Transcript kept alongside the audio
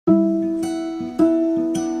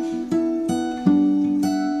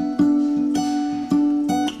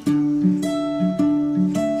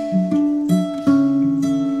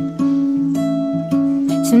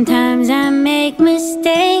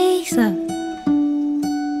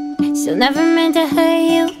Still never meant to hurt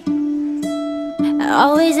you. I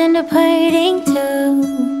always end up hurting too.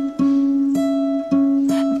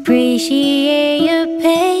 Appreciate your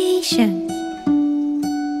patience.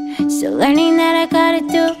 Still learning that I gotta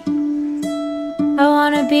do. I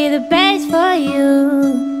wanna be the best for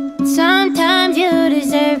you. Sometimes you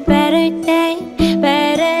deserve better things,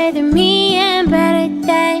 better than me and better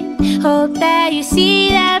things. Hope that you see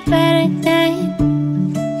that better thing,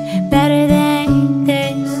 better than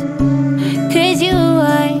this. Cause you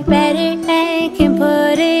are better than, can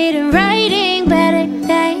put it in writing, better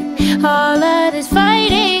than all of this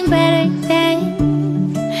fighting, better than.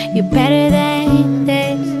 You're better than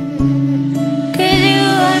this. Cause you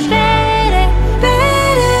are better,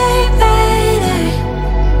 better, better.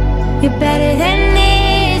 You're better than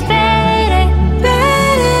this, better,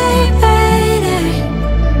 better, better.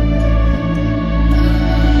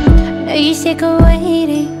 Are you sick of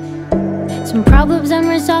waiting? Some problems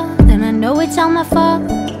unresolved, and I know it's all my fault.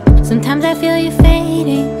 Sometimes I feel you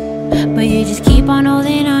fading, but you just keep on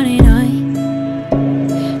holding on and on.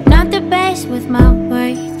 Not the best with my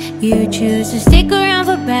words, you choose to stick around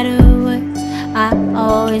for better words. I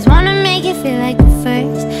always wanna make you feel like the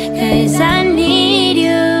first, cause I